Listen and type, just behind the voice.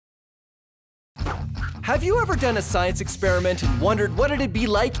Have you ever done a science experiment and wondered what it'd be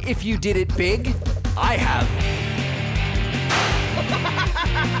like if you did it big? I have.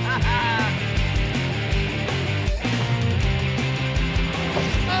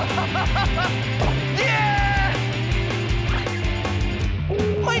 Yeah!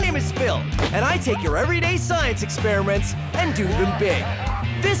 My name is Phil, and I take your everyday science experiments and do them big.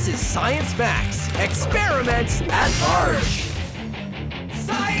 This is Science Max, Experiments at Large.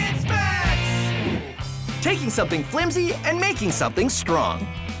 Science Max! Taking something flimsy and making something strong.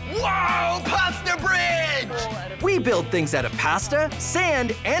 Whoa, pasta bridge! We build things out of pasta,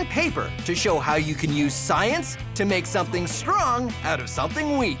 sand, and paper to show how you can use science to make something strong out of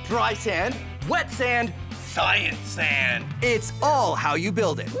something weak. Dry sand, wet sand, science sand. It's all how you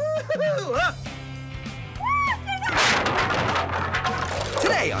build it.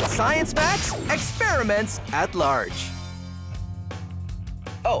 Today on Science Max, Experiments at Large.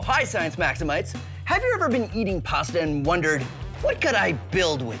 Oh, hi, Science Maximites. Have you ever been eating pasta and wondered, what could I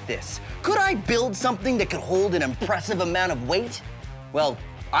build with this? Could I build something that could hold an impressive amount of weight? Well,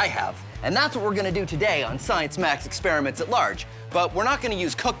 I have, and that's what we're gonna do today on Science Max Experiments at Large. But we're not gonna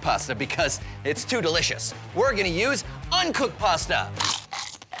use cooked pasta because it's too delicious. We're gonna use uncooked pasta,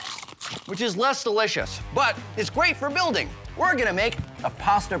 which is less delicious, but it's great for building. We're gonna make a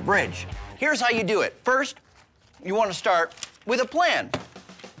pasta bridge. Here's how you do it. First, you wanna start with a plan.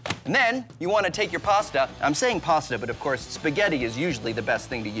 And then you want to take your pasta, I'm saying pasta, but of course spaghetti is usually the best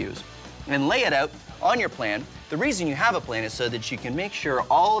thing to use, and lay it out on your plan. The reason you have a plan is so that you can make sure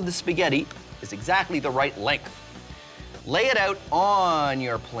all of the spaghetti is exactly the right length. Lay it out on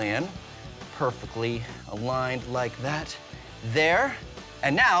your plan, perfectly aligned like that, there.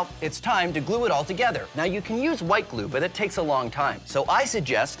 And now it's time to glue it all together. Now you can use white glue, but it takes a long time. So I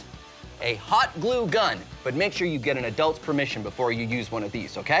suggest a hot glue gun, but make sure you get an adult's permission before you use one of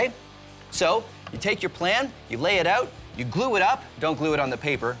these, okay? So you take your plan, you lay it out, you glue it up. Don't glue it on the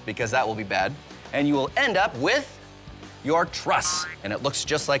paper because that will be bad. And you will end up with your truss, and it looks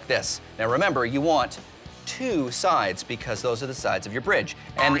just like this. Now remember, you want two sides because those are the sides of your bridge.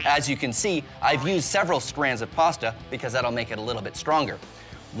 And as you can see, I've used several strands of pasta because that'll make it a little bit stronger.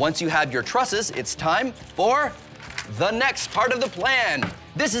 Once you have your trusses, it's time for the next part of the plan.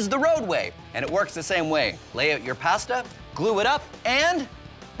 This is the roadway, and it works the same way. Lay out your pasta, glue it up, and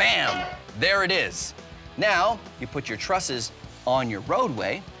bam, there it is. Now, you put your trusses on your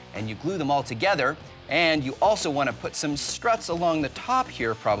roadway, and you glue them all together, and you also want to put some struts along the top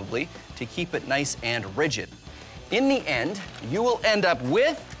here, probably, to keep it nice and rigid. In the end, you will end up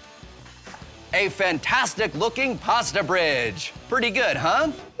with a fantastic-looking pasta bridge. Pretty good,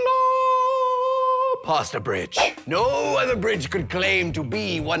 huh? Pasta bridge. No other bridge could claim to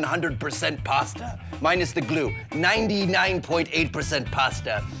be 100% pasta. Minus the glue, 99.8%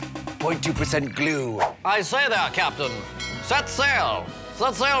 pasta, 0.2% glue. I say there, Captain. Set sail.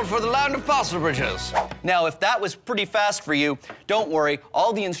 Set sail for the land of pasta bridges. Now, if that was pretty fast for you, don't worry,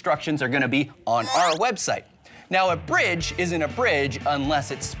 all the instructions are gonna be on our website. Now, a bridge isn't a bridge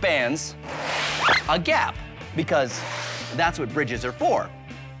unless it spans a gap, because that's what bridges are for.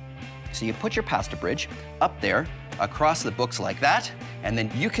 So you put your pasta bridge up there across the books like that, and then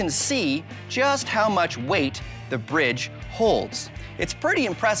you can see just how much weight the bridge holds. It's pretty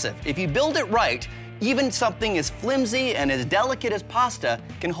impressive. If you build it right, even something as flimsy and as delicate as pasta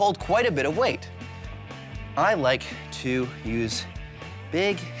can hold quite a bit of weight. I like to use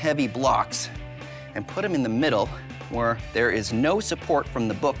big, heavy blocks and put them in the middle where there is no support from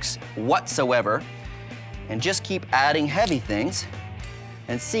the books whatsoever, and just keep adding heavy things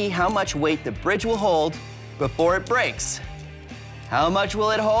and see how much weight the bridge will hold before it breaks. How much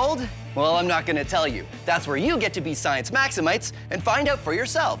will it hold? Well, I'm not gonna tell you. That's where you get to be Science Maximites and find out for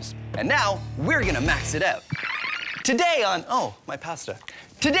yourselves. And now, we're gonna max it out. Today on, oh, my pasta.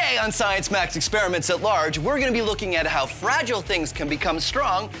 Today on Science Max Experiments at Large, we're gonna be looking at how fragile things can become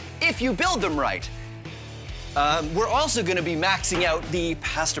strong if you build them right. We're also gonna be maxing out the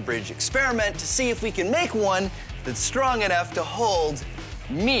pasta bridge experiment to see if we can make one that's strong enough to hold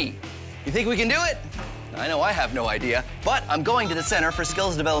me. You think we can do it? I know I have no idea, but I'm going to the Center for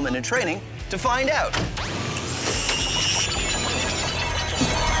Skills Development and Training to find out.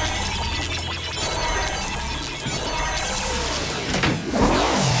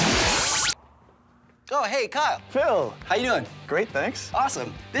 Oh, hey, Kyle. Phil. How you doing? Great, thanks.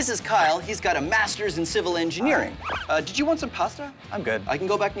 Awesome. This is Kyle. He's got a master's in civil engineering. Did you want some pasta? I'm good. I can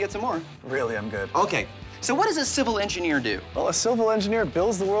go back and get some more. Really, I'm good. Okay. So what does a civil engineer do? Well, a civil engineer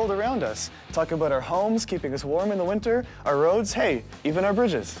builds the world around us. Talk about our homes, keeping us warm in the winter, our roads, hey, even our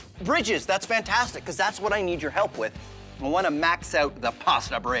bridges. Bridges, that's fantastic, because that's what I need your help with. I want to max out the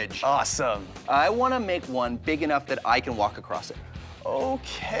pasta bridge. Awesome. I want to make one big enough that I can walk across it.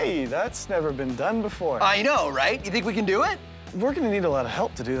 Okay, that's never been done before. I know, right? You think we can do it? We're gonna need a lot of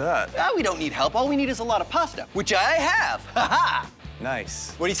help to do that. We don't need help. All we need is a lot of pasta, which I have. Ha-ha!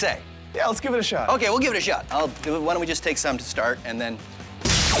 Nice. What do you say? Yeah, let's give it a shot. Okay, we'll give it a shot. Why don't we just take some to start, and then...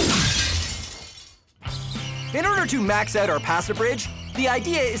 In order to max out our pasta bridge, the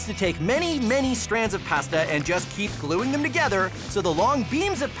idea is to take many, many strands of pasta and just keep gluing them together so the long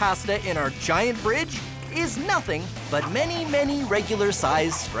beams of pasta in our giant bridge is nothing but many, many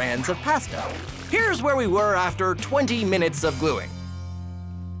regular-sized strands of pasta. Here's where we were after 20 minutes of gluing.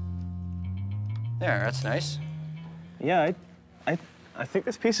 There, that's nice. Yeah, I think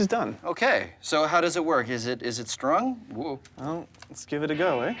this piece is done. Okay, so how does it work? Is it strung? Whoa. Well, let's give it a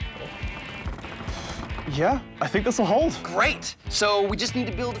go, eh? Yeah, I think this will hold. Great! So we just need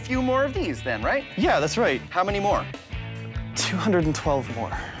to build a few more of these then, right? Yeah, that's right. How many more? 212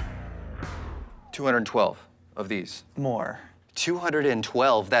 more. 212 of these. More.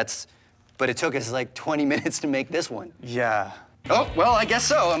 212, but it took us like 20 minutes to make this one. Yeah. Oh, well, I guess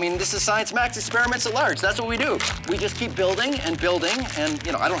so. I mean, this is Science Max Experiments at Large. That's what we do. We just keep building, and,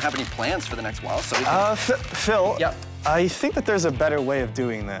 you know, I don't have any plans for the next while, so we can... Phil. Yep. I think that there's a better way of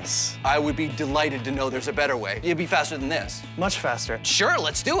doing this. I would be delighted to know there's a better way. It'd be faster than this. Much faster. Sure,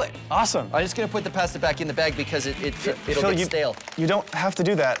 let's do it. Awesome. I'm just gonna put the pasta back in the bag because it'll Phil, get stale. You don't have to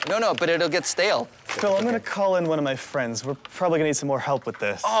do that. No, but it'll get stale. Phil, I'm gonna call in one of my friends. We're probably gonna need some more help with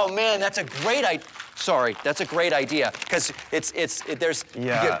this. Oh man, that's a great idea. Sorry, that's a great idea because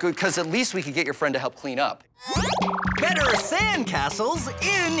because at least we could get your friend to help clean up. Better sandcastles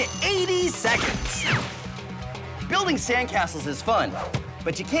in 80 seconds. Building sandcastles is fun,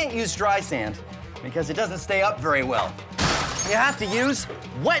 but you can't use dry sand because it doesn't stay up very well. You have to use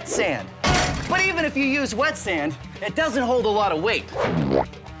wet sand. But even if you use wet sand, it doesn't hold a lot of weight.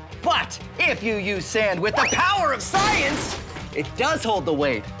 But if you use sand with the power of science, it does hold the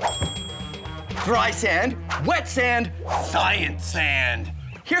weight. Dry sand, wet sand, science sand.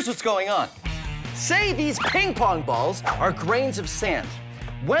 Here's what's going on. Say these ping pong balls are grains of sand.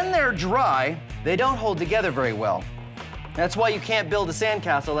 When they're dry, they don't hold together very well. That's why you can't build a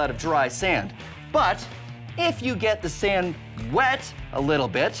sandcastle out of dry sand. But if you get the sand wet a little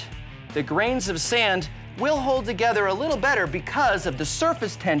bit, the grains of sand will hold together a little better because of the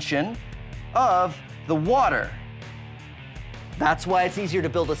surface tension of the water. That's why it's easier to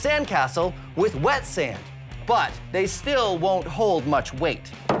build a sandcastle with wet sand, but they still won't hold much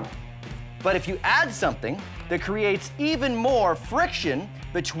weight. But if you add something that creates even more friction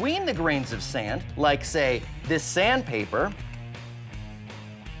between the grains of sand, like say this sandpaper,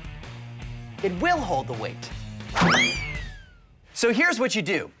 it will hold the weight. So here's what you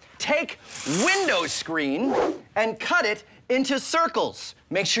do. Take window screen and cut it into circles.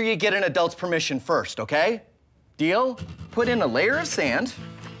 Make sure you get an adult's permission first, okay? Deal? Put in a layer of sand,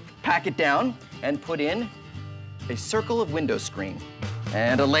 pack it down, and put in a circle of window screen.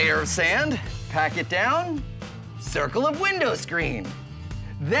 And a layer of sand, pack it down, circle of window screen.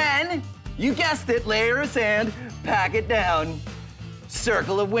 Then, you guessed it, layer of sand, pack it down,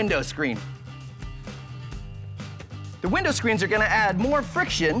 circle of window screen. The window screens are gonna add more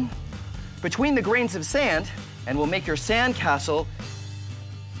friction between the grains of sand and will make your sandcastle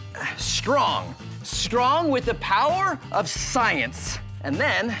strong. Strong with the power of science. And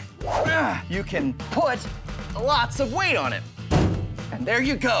then, you can put lots of weight on it. And there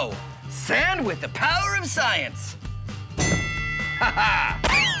you go, sand with the power of science. Ha ha!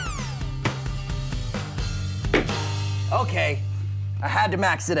 Okay, I had to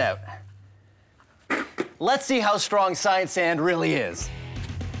max it out. Let's see how strong science sand really is.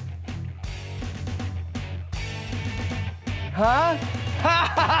 Huh?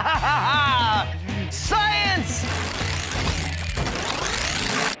 Ha ha ha ha! Science!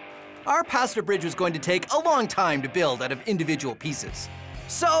 Our pasta bridge was going to take a long time to build out of individual pieces.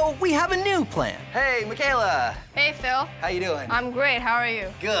 So we have a new plan. Hey, Michaela. Hey, Phil. How you doing? I'm great. How are you?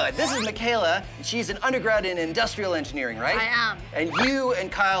 Good. This is Michaela. She's an undergrad in industrial engineering, right? I am. And you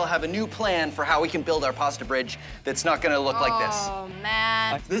and Kyle have a new plan for how we can build our pasta bridge that's not gonna look like this. Oh,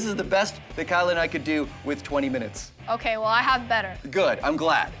 man. This is the best that Kyle and I could do with 20 minutes. Okay, well, I have better. Good, I'm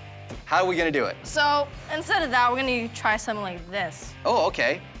glad. How are we gonna do it? So, instead of that, we're gonna try something like this. Oh,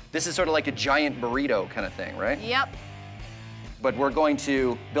 okay. This is sort of like a giant burrito kind of thing, right? Yep, But we're going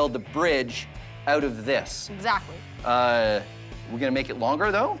to build the bridge out of this. exactly. We're gonna make it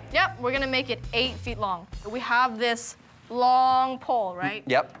longer, though? Yep, we're gonna make it 8 feet long. We have this long pole, right?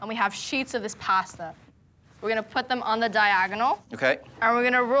 Yep. And we have sheets of this pasta. We're gonna put them on the diagonal. Okay. And we're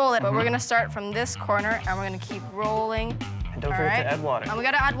gonna roll it, but we're gonna start from this corner and we're gonna keep rolling. And don't forget to add water. And we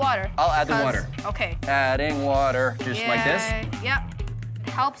gotta add water. I'll add the water. Okay. Adding water, just like this. Yep. It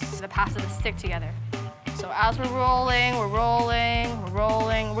helps the pasta to stick together. So as we're rolling, we're rolling, we're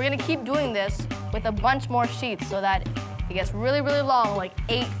rolling. We're gonna keep doing this with a bunch more sheets so that it gets really, really long, like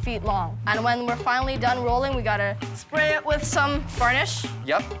 8 feet long. And when we're finally done rolling, we gotta spray it with some varnish.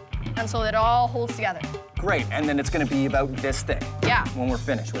 Yep. And so it all holds together. Great, and then it's gonna be about this thick. Yeah. When we're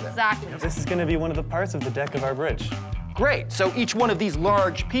finished with it. Exactly. This is going to be one of the parts of the deck of our bridge. Great, so each one of these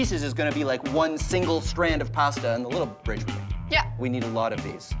large pieces is gonna be like one single strand of pasta and the little bridge we made. Yeah. We need a lot of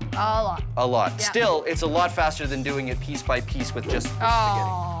these. A lot. A lot. Yeah. Still, it's a lot faster than doing it piece by piece with just the spaghetti.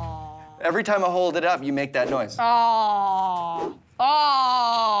 Oh. Every time I hold it up, you make that noise. Oh.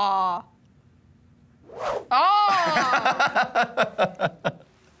 Oh. Oh.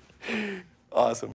 Awesome.